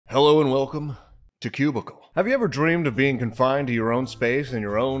Hello and welcome to Cubicle. Have you ever dreamed of being confined to your own space in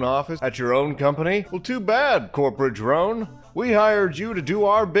your own office at your own company? Well, too bad, corporate drone. We hired you to do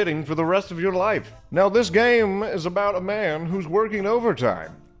our bidding for the rest of your life. Now, this game is about a man who's working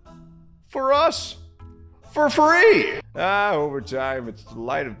overtime. For us. For free! Overtime, it's the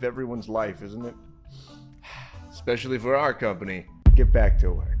light of everyone's life, isn't it? Especially for our company. Get back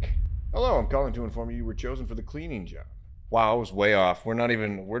to work. Hello, I'm calling to inform you were chosen for the cleaning job. Wow, I was way off. We're not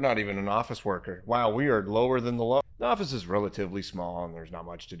even an office worker. Wow, we are lower than the low. The office is relatively small and there's not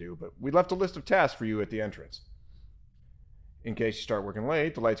much to do, but we left a list of tasks for you at the entrance. In case you start working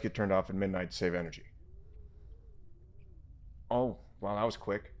late, the lights get turned off at midnight to save energy. Oh, well, that was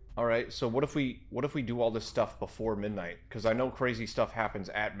quick. All right, so what if we do all this stuff before midnight? Because I know crazy stuff happens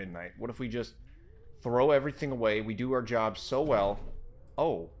at midnight. What if we just throw everything away? We do our job so well.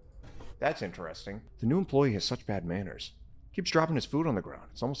 Oh, that's interesting. The new employee has such bad manners. Keeps dropping his food on the ground.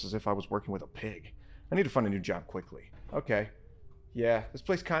 It's almost as if I was working with a pig. I need to find a new job quickly. Okay. Yeah, this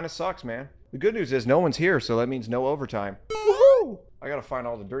place kind of sucks, man. The good news is no one's here, so that means no overtime. Woohoo! I gotta find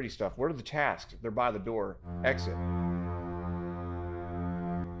all the dirty stuff. Where are the tasks? They're by the door. Exit.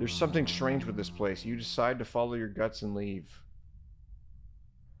 There's something strange with this place. You decide to follow your guts and leave.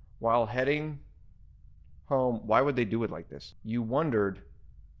 While heading home, why would they do it like this? You wondered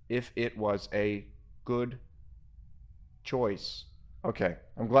if it was a good choice. Okay,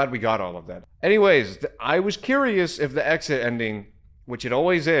 I'm glad we got all of that. Anyways, I was curious if the exit ending, which it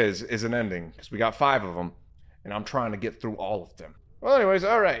always is an ending, because we got 5 of them, and I'm trying to get through all of them. Well, anyways,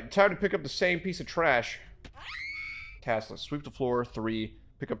 alright, time to pick up the same piece of trash. Task list, sweep the floor, 3,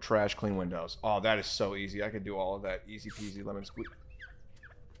 pick up trash, clean windows. Oh, that is so easy. I could do all of that. Easy peasy, lemon squeeze.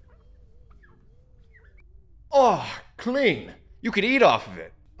 Oh, clean. You could eat off of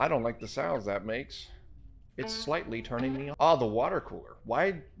it. I don't like the sounds that makes. It's slightly turning me on. Oh, the water cooler.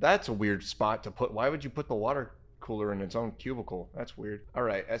 Why? That's a weird spot to put. Why would you put the water cooler in its own cubicle? That's weird. All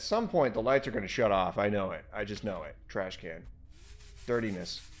right, at some point the lights are going to shut off. I know it. I just know it. Trash can.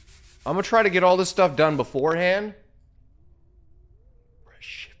 Dirtiness. I'm going to try to get all this stuff done beforehand. Press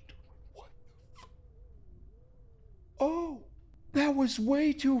shift. What the f? Oh, that was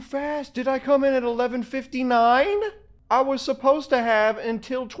way too fast. Did I come in at 11:59? I was supposed to have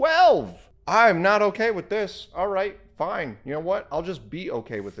until 12. I'm not okay with this. All right, fine. You know what? I'll just be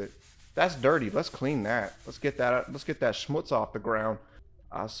okay with it. That's dirty. Let's clean that. Let's get that schmutz off the ground.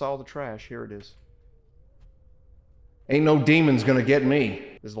 I saw the trash. Here it is. Ain't no demons gonna get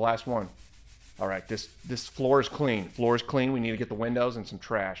me. This is the last one. All right, this floor is clean. Floor is clean. We need to get the windows and some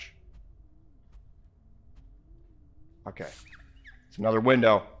trash. Okay. It's another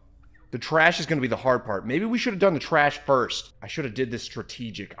window. The trash is going to be the hard part. Maybe we should have done the trash first. I should have did this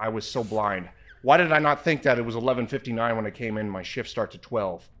strategic. I was so blind. Why did I not think that it was 11:59 when I came in? My shift starts at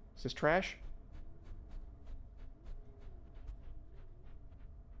 12. Is this trash?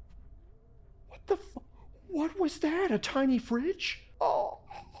 What the f- What was that? A tiny fridge? Oh.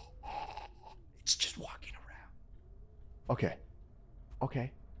 It's just walking around. Okay.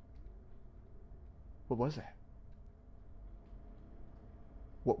 Okay. What was that?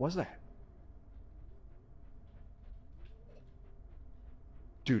 What was that?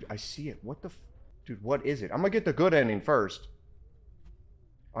 Dude, I see it. What the f... Dude, what is it? I'm gonna get the good ending first.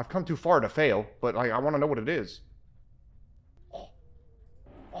 I've come too far to fail, but I want to know what it is. Oh.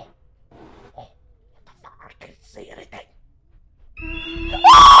 Oh. Oh. What the fuck? I can't see anything.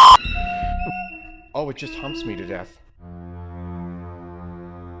 Oh, it just humps me to death.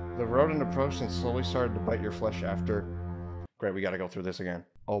 The rodent approached and slowly started to bite your flesh after... Great, we gotta go through this again.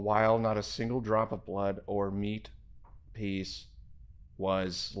 A while, not a single drop of blood or meat piece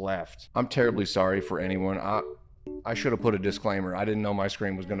was left. I'm terribly sorry for anyone. I should have put a disclaimer. I didn't know my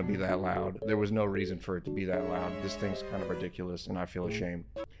scream was gonna be that loud. There was no reason for it to be that loud. This thing's kind of ridiculous and I feel ashamed.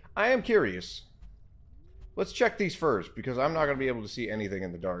 I am curious. Let's check these first because I'm not gonna be able to see anything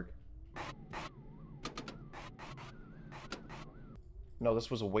in the dark. No,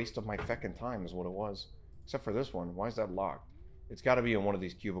 this was a waste of my feckin' time is what it was. Except for this one. Why is that locked? It's got to be in one of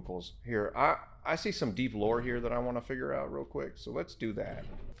these cubicles. Here, I see some deep lore here that I want to figure out real quick, so let's do that.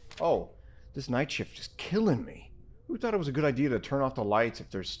 Oh, this night shift is killing me. Who thought it was a good idea to turn off the lights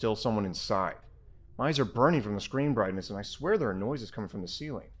if there's still someone inside? My eyes are burning from the screen brightness, and I swear there are noises coming from the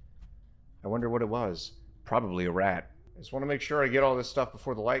ceiling. I wonder what it was. Probably a rat. I just want to make sure I get all this stuff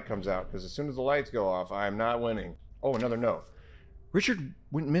before the light comes out, because as soon as the lights go off, I am not winning. Oh, another note. Richard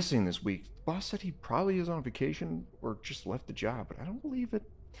went missing this week. The boss said he probably is on vacation or just left the job, but I don't believe it.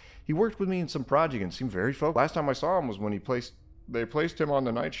 He worked with me in some project and seemed very focused. Last time I saw him was when they placed him on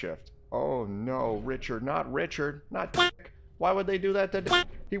the night shift. Oh no, Richard, not Dick. Why would they do that to...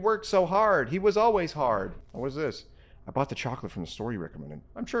 He worked so hard. He was always hard. What is this? I bought the chocolate from the store you recommended.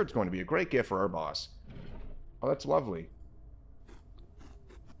 I'm sure it's going to be a great gift for our boss. Oh, that's lovely.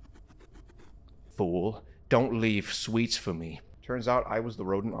 Fool. Don't leave sweets for me. Turns out I was the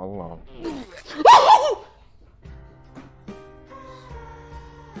rodent all along.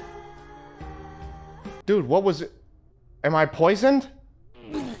 Dude, what was it? Am I poisoned?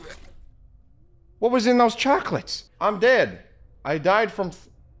 What was in those chocolates? I'm dead. I died from...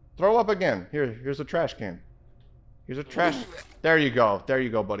 Throw up again. Here's a trash can. Here's a trash... There you go. There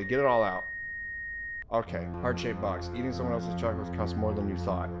you go, buddy. Get it all out. Okay. Heart-shaped box. Eating someone else's chocolates costs more than you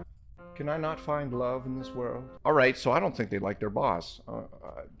thought. Can I not find love in this world? Alright, so I don't think they like their boss.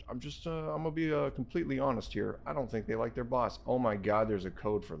 I'm gonna be completely honest here. I don't think they like their boss. Oh my god, there's a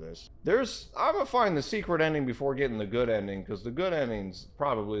code for this. I'm gonna find the secret ending before getting the good ending, because the good ending's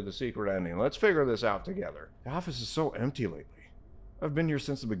probably the secret ending. Let's figure this out together. The office is so empty lately. I've been here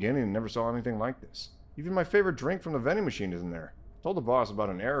since the beginning and never saw anything like this. Even my favorite drink from the vending machine isn't there. I told the boss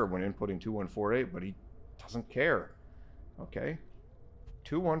about an error when inputting 2148, but he doesn't care. Okay.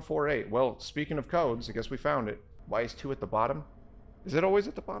 2148. Well, speaking of codes, I guess we found it. Why is 2 at the bottom? Is it always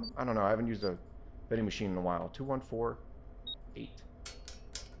at the bottom? I don't know. I haven't used a vending machine in a while. 2148.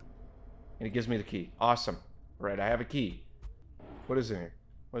 And it gives me the key. Awesome. All right, I have a key. What is in here?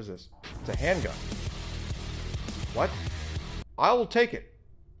 What is this? It's a handgun. What? I will take it.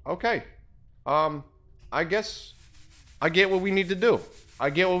 Okay. I guess I get what we need to do.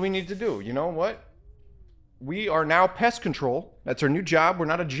 I get what we need to do. You know what? We are now pest control. That's our new job. We're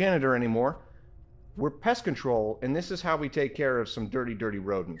not a janitor anymore. We're pest control, and this is how we take care of some dirty, dirty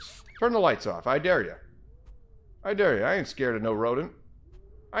rodents. Turn the lights off. I dare you. I dare you. I ain't scared of no rodent.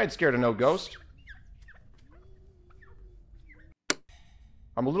 I ain't scared of no ghost.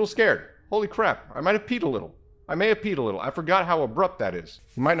 I'm a little scared. Holy crap. I might have peed a little. I may have peed a little. I forgot how abrupt that is.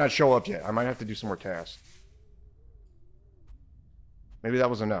 He might not show up yet. I might have to do some more tasks. Maybe that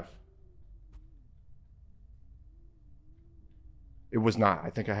was enough. It was not. I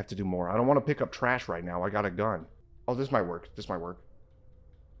think I have to do more. I don't want to pick up trash right now. I got a gun. Oh, this might work. This might work.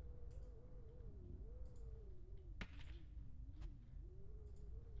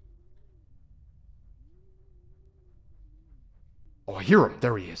 Oh, I hear him.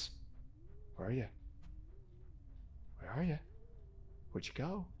 There he is. Where are you? Where are you? Where'd you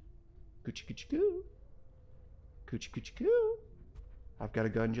go? Coochie coochie coo. Coochie coochie coo. I've got a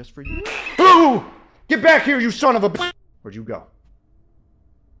gun just for you. Ooh! Get back here, you son of a b****. Where'd you go?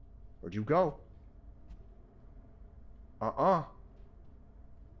 Where'd you go?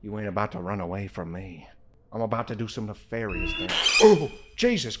 You ain't about to run away from me. I'm about to do some nefarious things. Oh,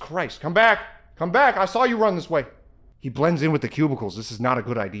 Jesus Christ. Come back. Come back. I saw you run this way. He blends in with the cubicles. This is not a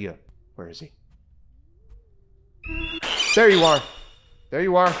good idea. Where is he? There you are. There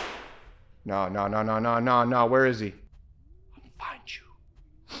you are. No. Where is he? I'm gonna find you.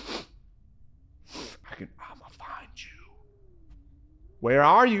 I'm gonna find you. Where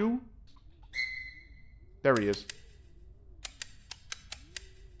are you? There he is.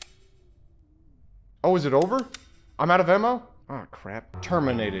 Oh, is it over? I'm out of ammo? Oh, crap.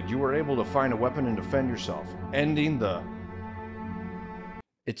 Terminated. You were able to find a weapon and defend yourself. Ending the...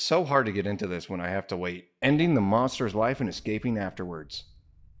 It's so hard to get into this when I have to wait. Ending the monster's life and escaping afterwards.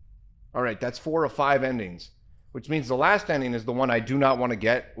 Alright, that's 4 of 5 endings. Which means the last ending is the one I do not want to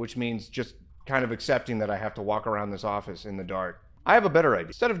get, which means just kind of accepting that I have to walk around this office in the dark. I have a better idea.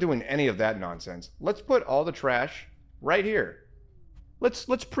 Instead of doing any of that nonsense, let's put all the trash right here. Let's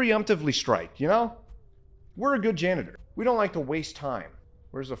preemptively strike, you know? We're a good janitor. We don't like to waste time.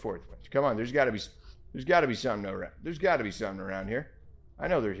 Where's the fourth one? Come on, there's gotta be something around. There's gotta be something around here. I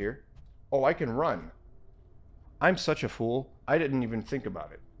know they're here. Oh, I can run. I'm such a fool. I didn't even think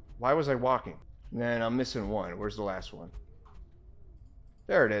about it. Why was I walking? Man, I'm missing one. Where's the last one?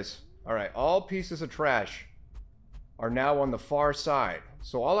 There it is. Alright, all pieces of trash are now on the far side.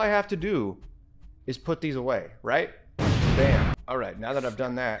 So all I have to do is put these away, right? Bam. Alright, now that I've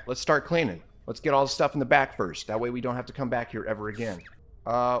done that, let's start cleaning. Let's get all the stuff in the back first. That way we don't have to come back here ever again.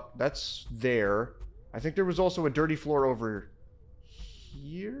 That's there. I think there was also a dirty floor over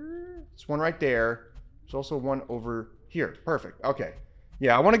here. There's one right there. There's also one over here. Perfect. Okay.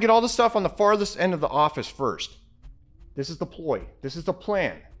 Yeah, I want to get all the stuff on the farthest end of the office first. This is the ploy. This is the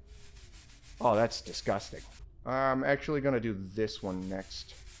plan. Oh, that's disgusting. I'm actually going to do this one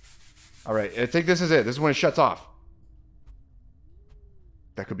next. Alright, I think this is it. This is when it shuts off.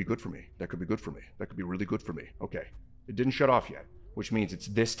 That could be good for me. That could be good for me. That could be really good for me. Okay. It didn't shut off yet, which means it's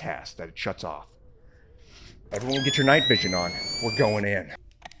this task that it shuts off. Everyone get your night vision on. We're going in.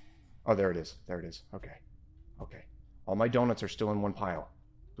 Oh, there it is. There it is. Okay. Okay. All my donuts are still in one pile.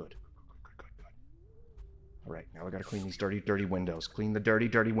 Good. All right, now I gotta clean these dirty, dirty windows. Clean the dirty,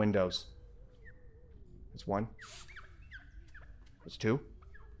 dirty windows. That's one. That's two.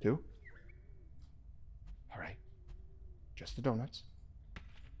 Two. All right. Just the donuts.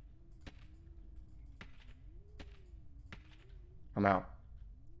 I'm out.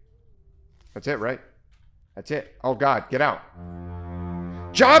 That's it, right? That's it. Oh, God, get out.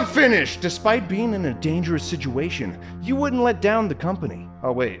 Job finished! Despite being in a dangerous situation, you wouldn't let down the company.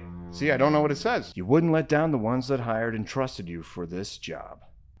 Oh, wait. See, I don't know what it says. You wouldn't let down the ones that hired and trusted you for this job.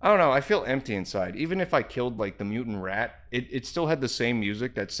 I don't know, I feel empty inside. Even if I killed, like, the mutant rat, it still had the same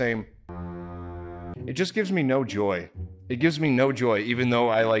music, that same... It just gives me no joy. It gives me no joy, even though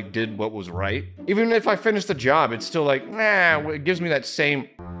I, like, did what was right. Even if I finished the job, it's still like, nah, it gives me that same...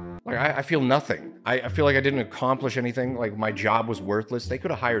 Like, I feel nothing. I feel like I didn't accomplish anything, like, my job was worthless. They could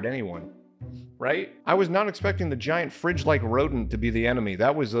have hired anyone, right? I was not expecting the giant fridge-like rodent to be the enemy.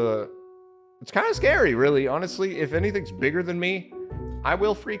 That was, it's kind of scary, really, honestly. If anything's bigger than me, I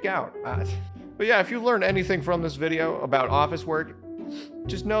will freak out. But yeah, if you learned anything from this video about office work,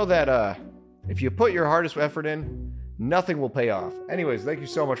 just know that, if you put your hardest effort in, nothing will pay off. Anyways, thank you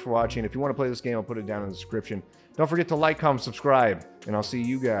so much for watching. If you want to play this game, I'll put it down in the description. Don't forget to like, comment, subscribe, and I'll see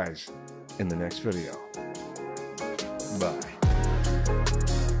you guys in the next video. Bye.